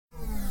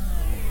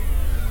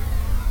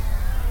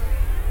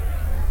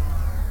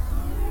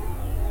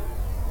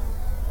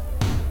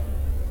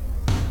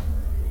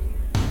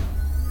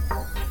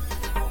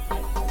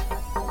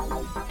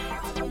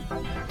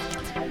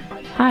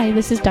Hi,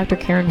 this is Dr.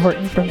 Karen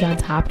Horton from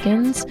Johns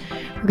Hopkins.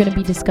 We're going to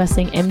be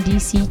discussing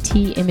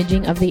MDCT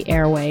imaging of the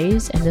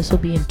airways, and this will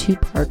be in two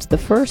parts. The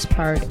first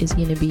part is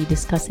going to be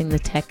discussing the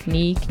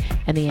technique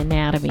and the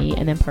anatomy,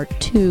 and then part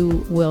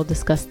two will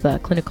discuss the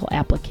clinical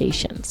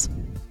applications.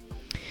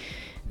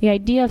 The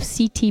idea of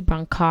CT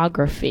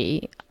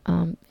bronchography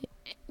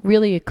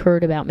really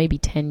occurred about maybe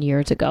 10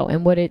 years ago,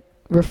 and what it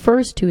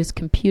refers to is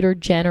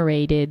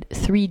computer-generated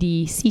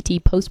 3D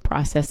CT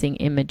post-processing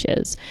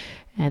images.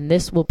 And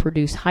this will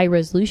produce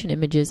high-resolution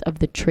images of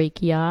the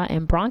trachea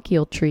and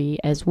bronchial tree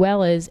as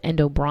well as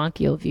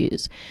endobronchial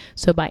views.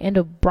 So by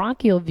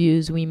endobronchial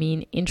views, we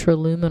mean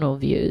intraluminal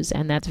views,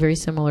 and that's very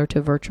similar to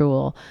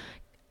virtual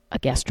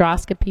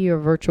gastroscopy or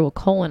virtual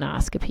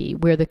colonoscopy,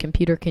 where the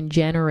computer can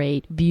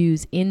generate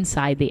views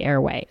inside the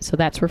airway. So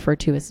that's referred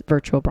to as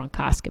virtual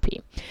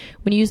bronchoscopy.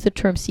 When you use the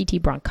term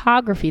CT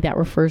bronchography, that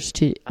refers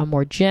to a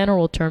more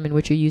general term in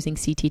which you're using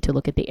CT to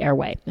look at the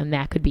airway. And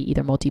that could be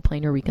either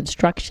multiplanar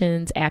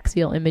reconstructions,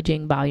 axial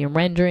imaging, volume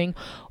rendering,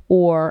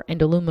 or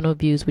endoluminal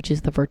views, which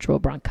is the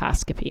virtual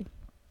bronchoscopy.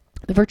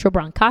 The virtual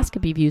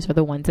bronchoscopy views are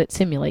the ones that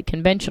simulate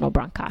conventional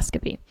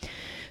bronchoscopy.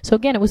 So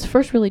again, it was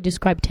first really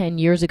described 10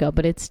 years ago,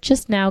 but it's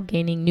just now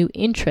gaining new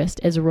interest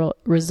as a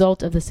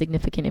result of the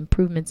significant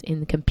improvements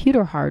in the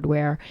computer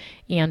hardware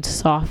and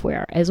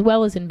software, as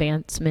well as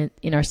advancement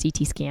in our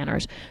CT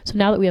scanners. So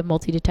now that we have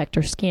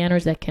multi-detector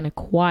scanners that can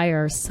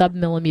acquire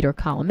sub-millimeter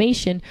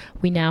collimation,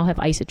 we now have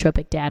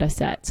isotropic data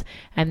sets.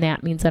 And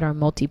that means that our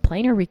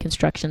multiplanar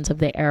reconstructions of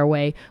the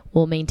airway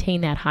will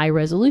maintain that high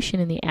resolution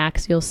in the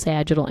axial,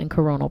 sagittal, and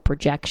coronal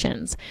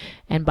projections.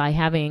 And by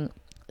having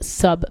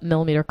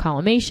sub-millimeter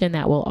collimation,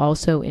 that will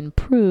also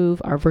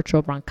improve our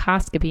virtual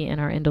bronchoscopy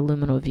and our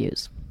endoluminal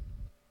views.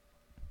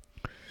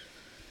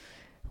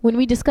 When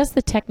we discuss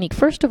the technique,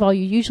 first of all,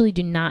 you usually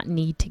do not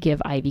need to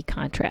give IV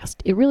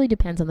contrast. It really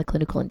depends on the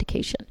clinical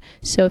indication.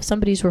 So if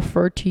somebody's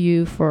referred to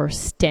you for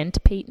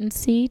stent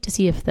patency, to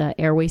see if the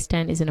airway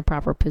stent is in a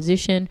proper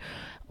position,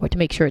 or to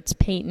make sure it's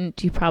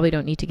patent, you probably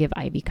don't need to give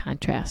IV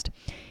contrast.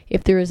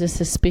 If there is a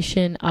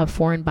suspicion of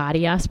foreign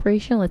body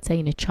aspiration, let's say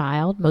in a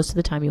child, most of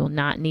the time you will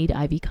not need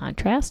IV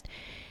contrast.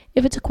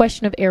 If it's a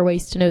question of airway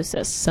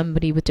stenosis,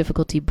 somebody with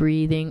difficulty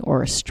breathing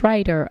or a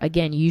stridor,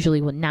 again, you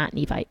usually will not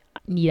need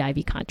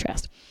IV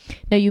contrast.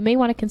 Now, you may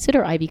want to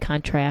consider IV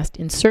contrast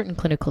in certain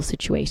clinical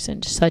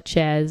situations, such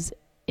as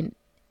in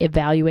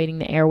evaluating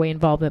the airway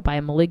involvement by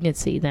a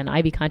malignancy. Then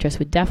IV contrast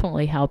would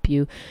definitely help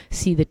you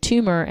see the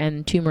tumor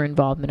and tumor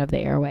involvement of the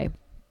airway.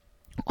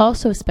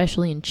 Also,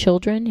 especially in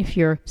children, if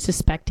you're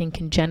suspecting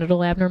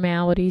congenital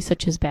abnormalities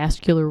such as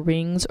vascular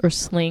rings or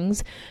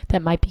slings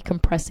that might be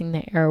compressing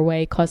the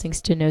airway, causing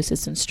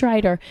stenosis and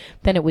stridor,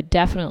 then it would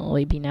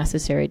definitely be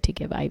necessary to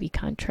give IV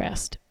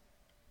contrast.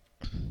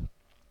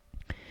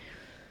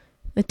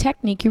 The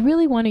technique, you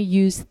really want to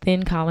use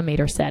thin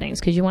collimator settings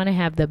because you want to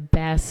have the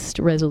best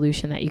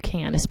resolution that you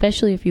can,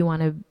 especially if you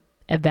want to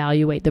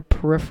evaluate the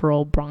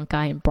peripheral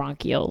bronchi and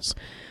bronchioles.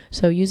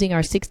 So using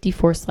our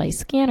 64 slice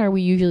scanner,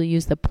 we usually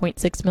use the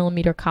 0.6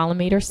 millimeter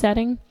collimator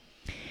setting,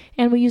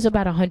 and we use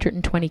about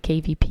 120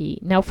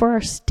 kVp. Now for our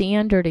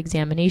standard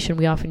examination,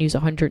 we often use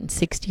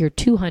 160 or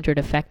 200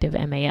 effective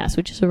MAS,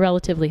 which is a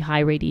relatively high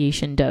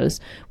radiation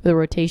dose with a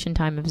rotation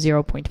time of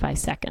 0.5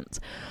 seconds.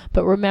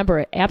 But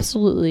remember,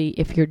 absolutely,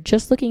 if you're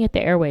just looking at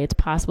the airway, it's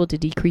possible to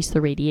decrease the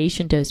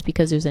radiation dose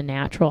because there's a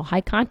natural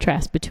high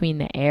contrast between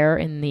the air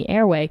in the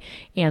airway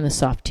and the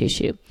soft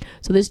tissue.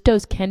 So this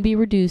dose can be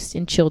reduced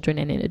in children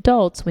and in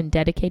adults when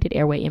dedicated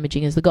airway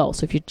imaging is the goal.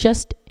 So if you're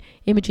just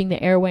imaging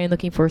the airway and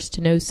looking for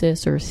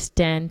stenosis or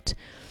stent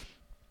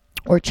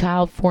or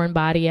child foreign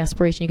body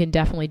aspiration, you can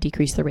definitely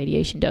decrease the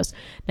radiation dose.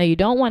 Now, you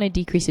don't want to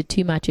decrease it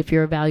too much if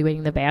you're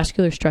evaluating the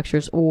vascular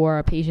structures or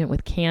a patient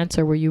with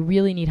cancer where you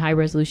really need high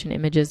resolution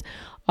images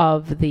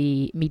of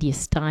the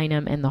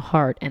mediastinum and the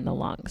heart and the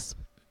lungs.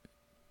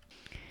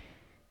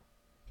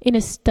 In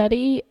a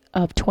study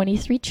of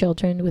 23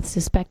 children with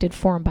suspected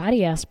foreign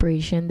body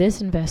aspiration, this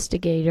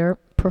investigator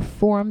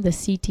performed the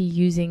CT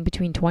using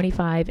between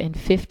 25 and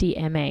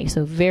 50 MA,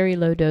 so very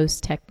low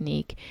dose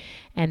technique,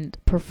 and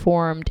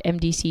performed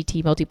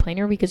MDCT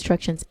multiplanar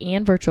reconstructions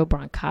and virtual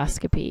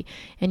bronchoscopy.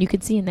 And you can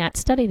see in that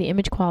study the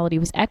image quality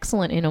was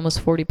excellent in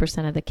almost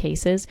 40% of the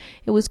cases.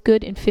 It was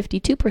good in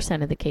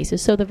 52% of the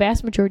cases. So the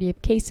vast majority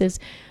of cases,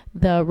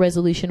 the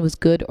resolution was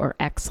good or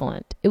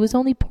excellent. It was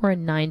only poor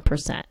in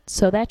 9%.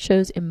 So that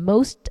shows in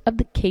most of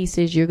the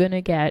cases you're going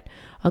to get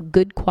a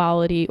good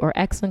quality or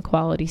excellent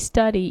quality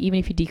study, even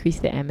if you decrease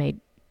the MA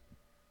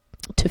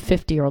to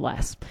 50 or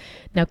less.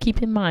 Now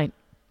keep in mind,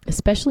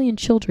 especially in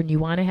children, you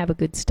want to have a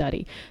good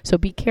study. So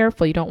be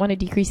careful. You don't want to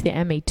decrease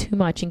the MA too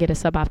much and get a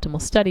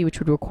suboptimal study, which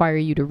would require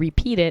you to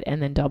repeat it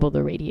and then double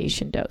the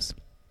radiation dose.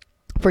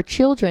 For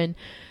children,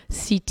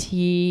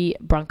 CT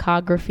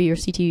bronchography or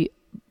CT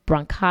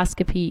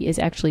bronchoscopy is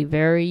actually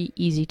very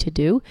easy to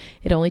do.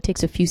 It only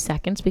takes a few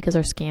seconds because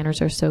our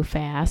scanners are so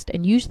fast,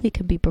 and usually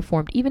can be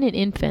performed even in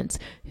infants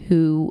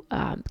who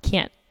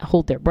can't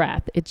hold their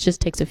breath. It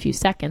just takes a few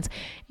seconds,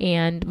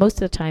 and most of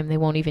the time they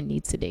won't even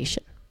need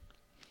sedation.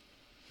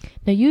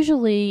 Now,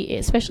 usually,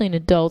 especially in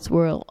adults,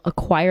 we'll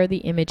acquire the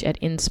image at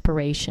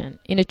inspiration.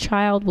 In a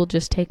child, we'll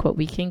just take what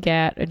we can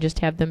get and just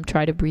have them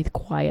try to breathe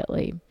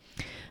quietly.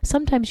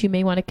 Sometimes you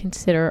may want to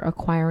consider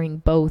acquiring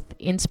both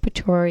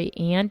inspiratory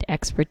and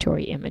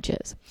expiratory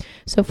images.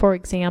 So, for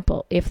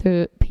example, if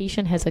the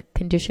patient has a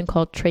condition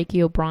called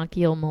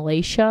tracheobronchial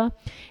malacia,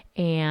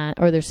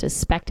 or they're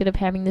suspected of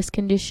having this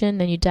condition,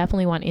 then you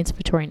definitely want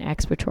inspiratory and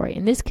expiratory.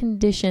 In this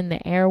condition,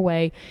 the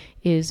airway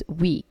is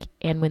weak,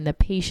 and when the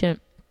patient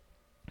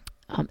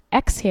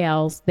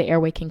exhales, the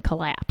airway can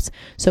collapse.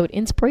 So at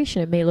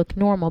inspiration, it may look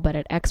normal, but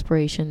at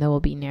expiration, there will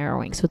be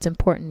narrowing. So it's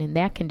important in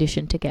that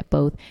condition to get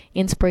both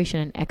inspiration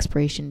and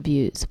expiration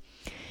views.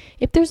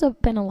 If there's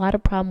been a lot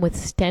of problem with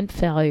stent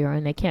failure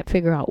and they can't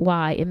figure out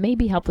why, it may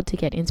be helpful to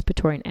get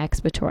inspiratory and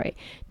expiratory.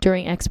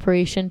 During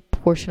expiration,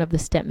 portion of the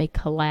stent may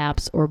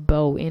collapse or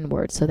bow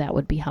inward, so that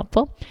would be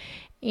helpful.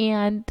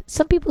 And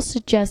some people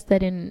suggest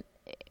that in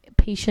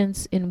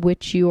patients in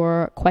which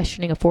you're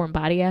questioning a foreign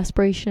body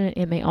aspiration,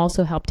 it may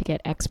also help to get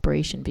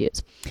expiration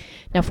views.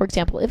 Now, for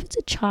example, if it's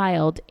a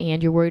child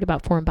and you're worried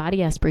about foreign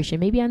body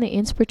aspiration, maybe on the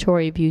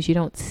inspiratory views you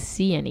don't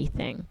see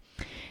anything.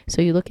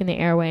 So you look in the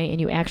airway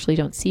and you actually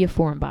don't see a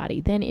foreign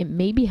body. Then it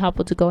may be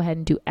helpful to go ahead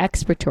and do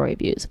expiratory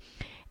views.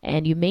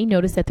 And you may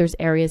notice that there's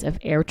areas of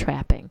air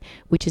trapping,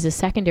 which is a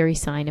secondary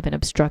sign of an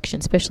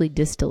obstruction, especially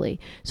distally.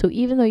 So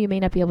even though you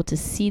may not be able to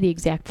see the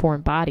exact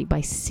foreign body,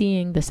 by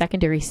seeing the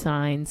secondary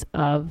signs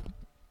of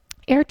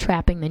air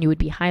trapping, then you would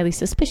be highly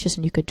suspicious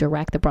and you could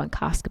direct the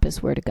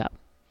bronchoscopist where to go.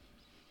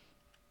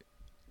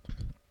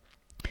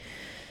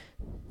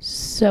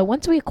 So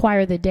once we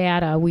acquire the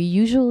data, we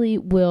usually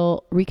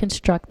will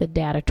reconstruct the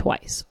data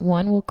twice.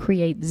 One will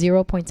create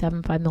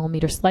 0.75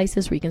 millimeter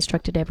slices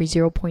reconstructed every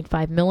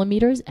 0.5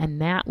 millimeters, and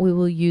that we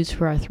will use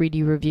for our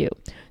 3D review.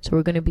 So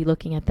we're going to be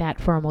looking at that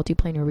for our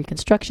multiplanar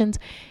reconstructions,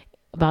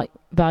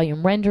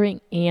 volume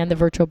rendering, and the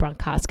virtual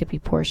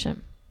bronchoscopy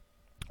portion.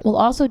 We'll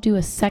also do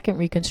a second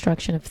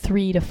reconstruction of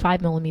 3 to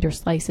 5 millimeter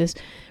slices,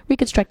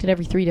 reconstructed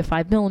every 3 to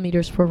 5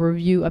 millimeters for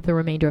review of the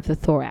remainder of the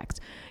thorax.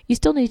 You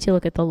still need to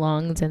look at the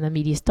lungs and the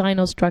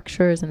mediastinal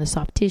structures and the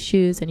soft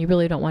tissues, and you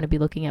really don't want to be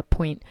looking at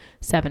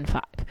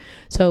 0.75.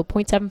 So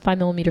 0.75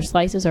 millimeter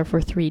slices are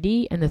for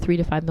 3D, and the 3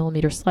 to 5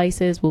 millimeter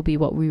slices will be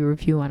what we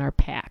review on our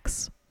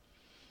PACS.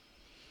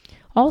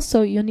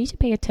 Also, you'll need to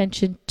pay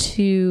attention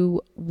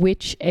to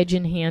which edge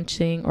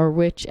enhancing or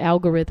which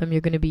algorithm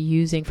you're going to be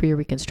using for your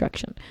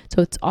reconstruction.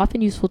 So it's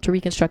often useful to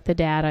reconstruct the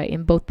data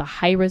in both the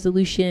high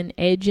resolution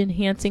edge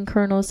enhancing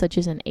kernels such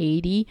as an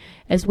 80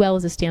 as well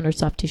as a standard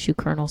soft tissue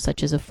kernel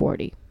such as a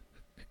 40.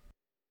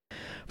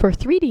 For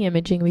 3D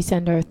imaging, we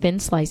send our thin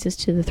slices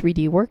to the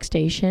 3D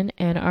workstation,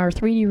 and our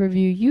 3D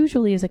review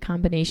usually is a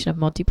combination of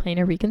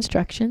multiplanar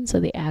reconstruction, so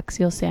the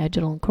axial,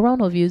 sagittal, and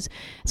coronal views,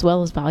 as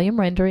well as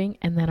volume rendering,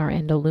 and then our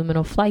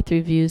endoluminal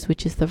fly-through views,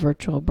 which is the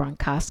virtual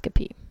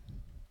bronchoscopy.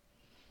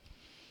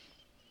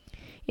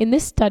 In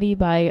this study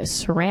by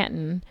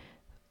Saratin,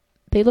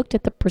 they looked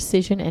at the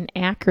precision and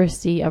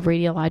accuracy of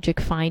radiologic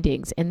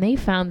findings, and they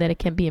found that it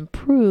can be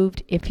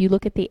improved if you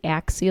look at the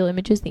axial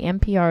images, the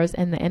MPRs,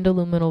 and the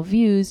endoluminal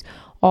views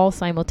all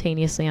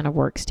simultaneously on a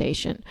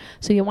workstation.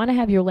 So you want to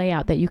have your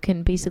layout that you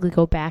can basically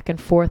go back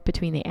and forth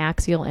between the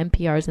axial,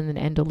 MPRs, and the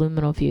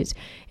endoluminal views.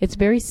 It's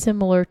very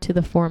similar to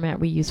the format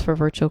we use for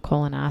virtual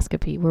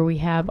colonoscopy, where we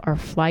have our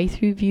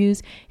fly-through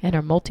views and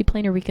our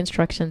multiplanar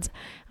reconstructions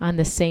on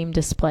the same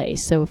display.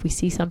 So if we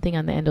see something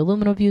on the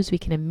endoluminal views, we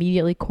can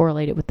immediately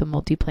correlate it with the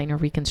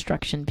multiplanar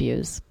reconstruction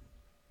views.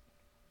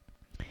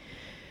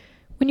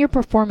 When you're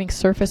performing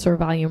surface or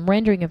volume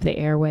rendering of the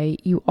airway,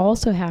 you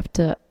also have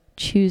to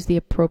choose the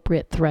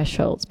appropriate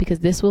thresholds because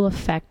this will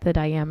affect the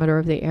diameter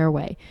of the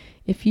airway.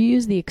 If you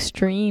use the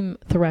extreme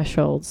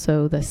thresholds,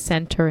 so the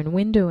center and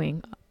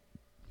windowing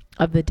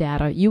of the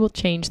data, you will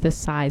change the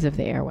size of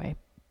the airway.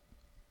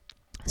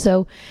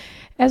 So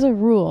as a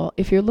rule,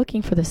 if you're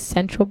looking for the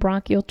central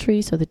bronchial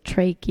tree, so the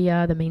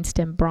trachea, the main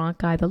stem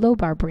bronchi, the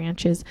lobar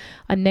branches,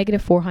 a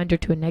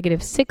 -400 to a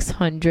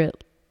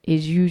 -600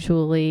 is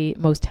usually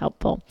most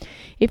helpful.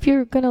 If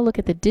you're going to look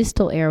at the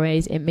distal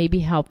airways, it may be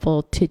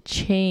helpful to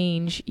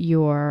change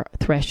your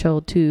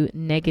threshold to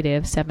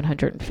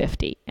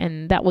 -750,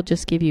 and that will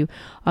just give you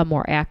a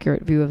more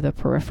accurate view of the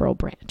peripheral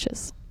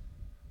branches.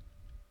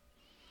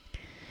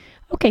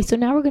 Okay, so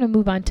now we're going to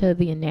move on to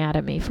the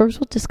anatomy.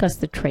 First, we'll discuss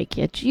the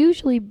trachea. It's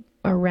usually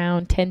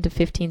around 10 to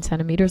 15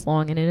 centimeters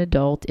long in an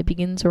adult. It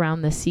begins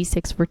around the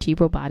C6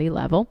 vertebral body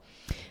level,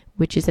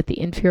 which is at the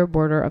inferior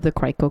border of the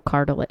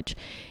cricocartilage.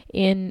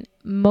 In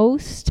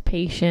most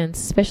patients,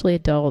 especially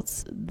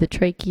adults, the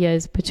trachea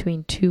is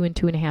between 2 and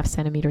 2.5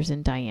 centimeters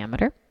in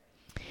diameter.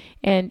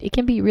 And it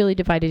can be really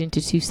divided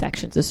into two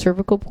sections. The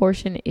cervical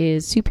portion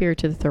is superior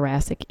to the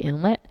thoracic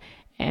inlet,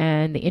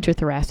 and the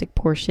interthoracic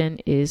portion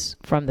is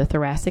from the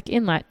thoracic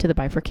inlet to the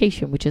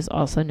bifurcation, which is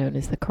also known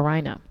as the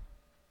carina.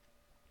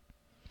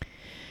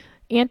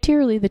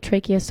 Anteriorly, the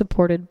trachea is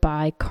supported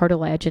by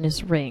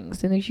cartilaginous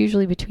rings, and there's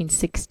usually between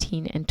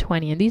 16 and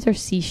 20, and these are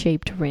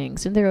C-shaped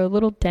rings, and they're a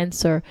little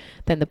denser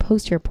than the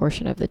posterior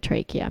portion of the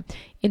trachea.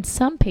 In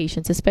some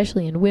patients,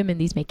 especially in women,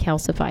 these may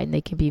calcify and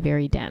they can be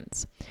very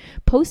dense.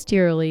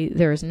 Posteriorly,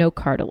 there is no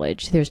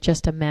cartilage. There's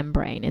just a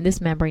membrane, and this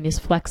membrane is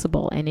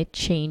flexible and it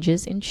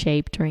changes in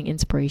shape during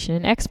inspiration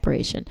and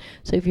expiration.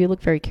 So if you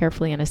look very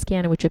carefully on a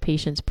scan in which a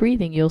patient's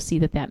breathing, you'll see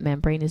that that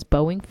membrane is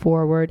bowing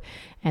forward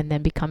and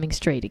then becoming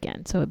straight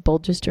again. So it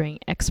bulges during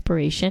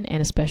expiration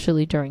and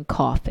especially during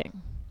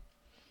coughing.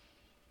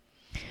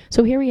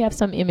 So here we have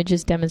some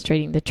images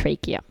demonstrating the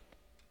trachea.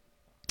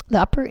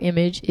 The upper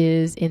image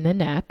is in the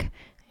neck,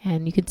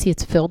 and you can see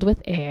it's filled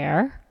with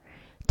air.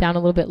 Down a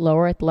little bit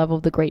lower at the level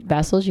of the great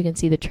vessels, you can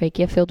see the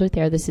trachea filled with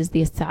air. This is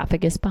the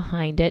esophagus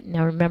behind it.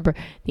 Now remember,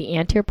 the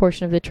anterior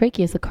portion of the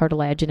trachea is the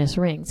cartilaginous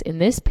rings. In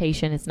this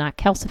patient, it's not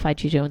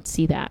calcified. You don't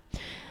see that.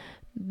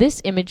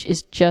 This image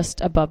is just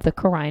above the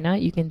carina.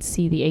 You can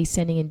see the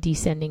ascending and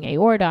descending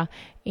aorta,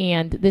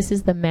 and this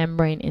is the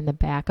membrane in the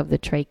back of the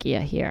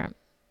trachea here.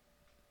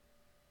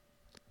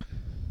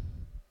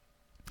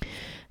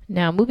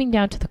 Now, moving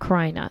down to the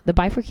carina, the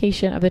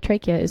bifurcation of the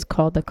trachea is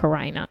called the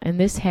carina, and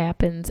this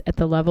happens at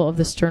the level of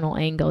the sternal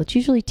angle. It's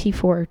usually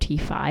T4 or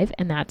T5,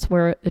 and that's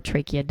where the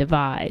trachea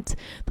divides.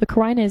 The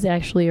carina is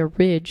actually a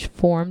ridge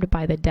formed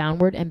by the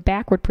downward and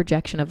backward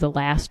projection of the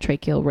last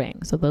tracheal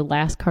ring. So the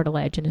last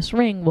cartilaginous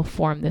ring will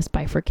form this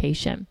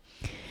bifurcation.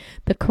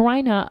 The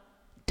carina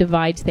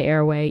divides the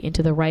airway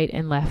into the right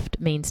and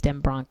left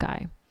mainstem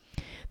bronchi.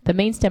 The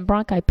mainstem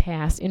bronchi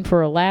pass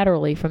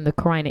infralaterally from the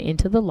carina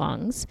into the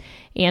lungs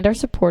and are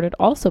supported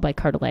also by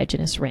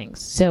cartilaginous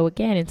rings. So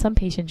again, in some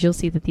patients, you'll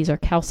see that these are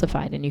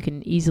calcified and you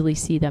can easily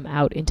see them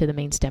out into the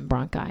mainstem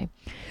bronchi.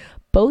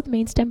 Both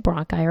mainstem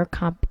bronchi are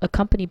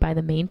accompanied by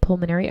the main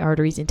pulmonary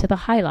arteries into the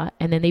hyla,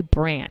 and then they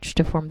branch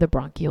to form the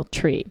bronchial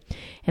tree.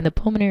 And the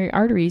pulmonary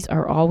arteries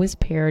are always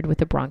paired with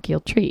the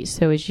bronchial tree.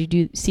 So as you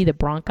do see the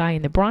bronchi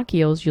and the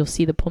bronchioles, you'll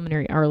see the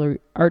pulmonary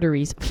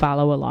arteries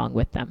follow along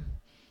with them.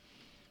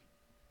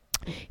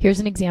 Here's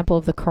an example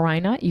of the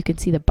carina. You can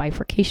see the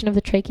bifurcation of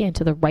the trachea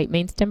into the right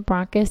mainstem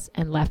bronchus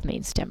and left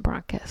mainstem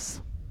bronchus.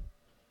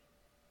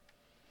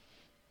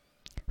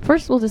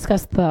 First, we'll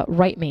discuss the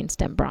right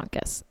mainstem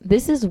bronchus.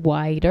 This is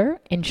wider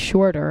and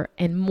shorter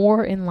and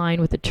more in line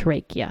with the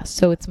trachea,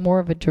 so it's more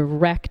of a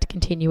direct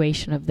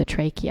continuation of the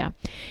trachea.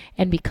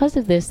 And because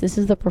of this, this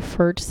is the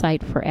preferred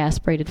site for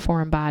aspirated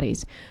foreign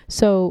bodies.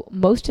 So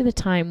most of the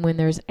time when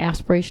there's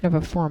aspiration of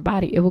a foreign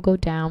body, it will go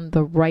down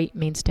the right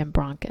mainstem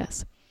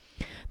bronchus.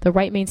 The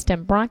right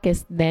mainstem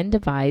bronchus then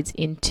divides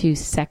into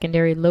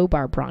secondary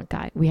lobar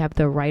bronchi. We have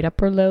the right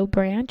upper lobe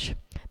branch,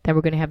 then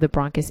we're going to have the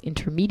bronchus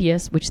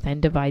intermedius, which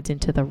then divides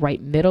into the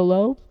right middle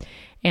lobe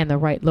and the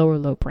right lower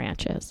lobe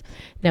branches.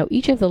 Now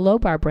each of the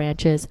lobar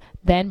branches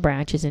then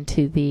branches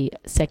into the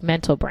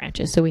segmental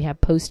branches. So we have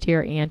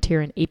posterior,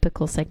 anterior, and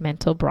apical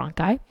segmental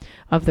bronchi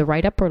of the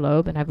right upper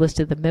lobe, and I've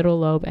listed the middle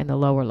lobe and the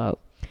lower lobe.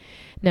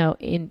 Now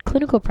in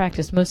clinical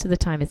practice, most of the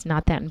time it's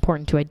not that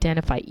important to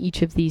identify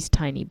each of these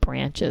tiny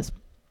branches.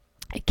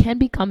 It can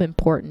become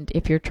important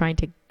if you're trying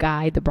to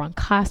guide the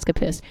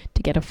bronchoscopist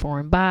to get a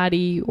foreign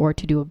body or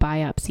to do a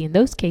biopsy. In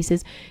those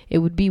cases, it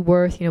would be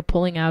worth,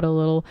 pulling out a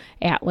little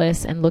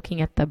atlas and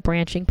looking at the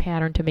branching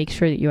pattern to make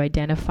sure that you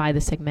identify the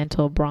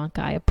segmental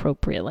bronchi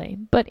appropriately.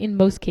 But in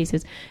most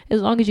cases,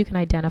 as long as you can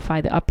identify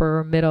the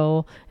upper,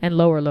 middle, and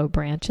lower lobe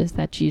branches,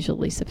 that's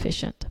usually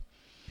sufficient.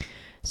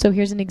 So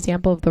here's an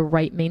example of the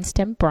right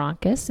mainstem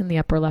bronchus. In the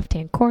upper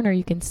left-hand corner,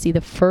 you can see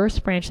the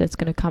first branch that's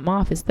going to come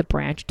off is the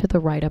branch to the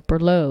right upper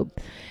lobe.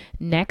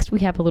 Next, we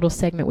have a little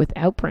segment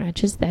without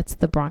branches. That's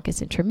the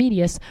bronchus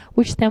intermedius,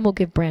 which then will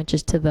give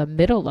branches to the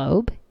middle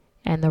lobe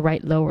and the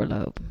right lower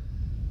lobe.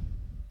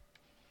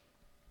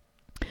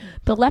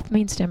 The left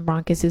mainstem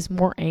bronchus is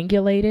more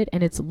angulated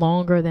and it's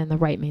longer than the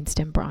right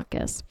mainstem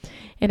bronchus.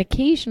 And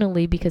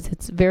occasionally, because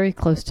it's very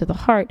close to the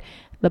heart,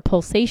 the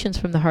pulsations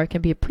from the heart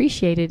can be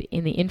appreciated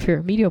in the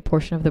inferior medial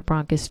portion of the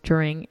bronchus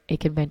during a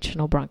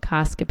conventional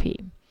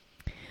bronchoscopy.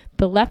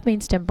 The left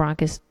mainstem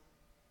bronchus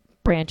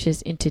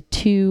branches into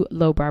two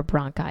lobar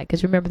bronchi,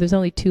 because remember there's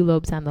only two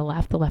lobes on the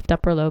left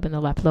upper lobe and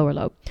the left lower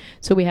lobe.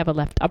 So we have a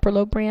left upper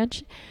lobe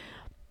branch,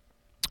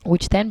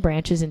 which then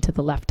branches into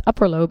the left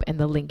upper lobe and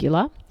the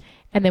lingula.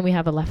 And then we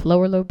have a left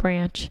lower lobe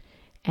branch,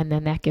 and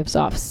then that gives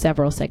off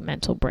several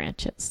segmental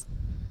branches.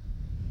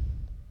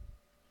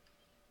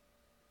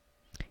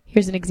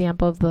 Here's an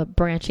example of the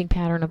branching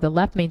pattern of the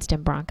left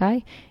mainstem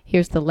bronchi.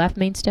 Here's the left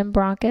mainstem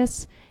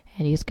bronchus,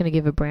 and he's going to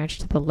give a branch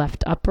to the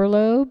left upper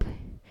lobe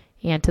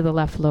and to the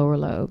left lower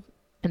lobe.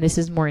 And this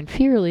is more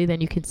inferiorly,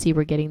 then you can see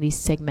we're getting these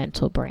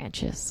segmental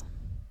branches.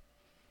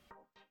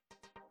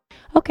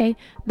 Okay,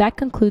 that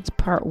concludes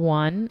part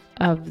 1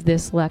 of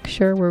this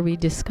lecture where we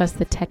discuss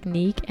the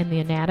technique and the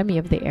anatomy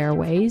of the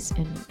airways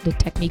and the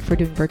technique for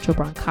doing virtual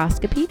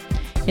bronchoscopy.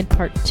 In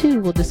part 2,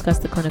 we'll discuss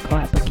the clinical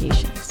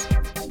applications.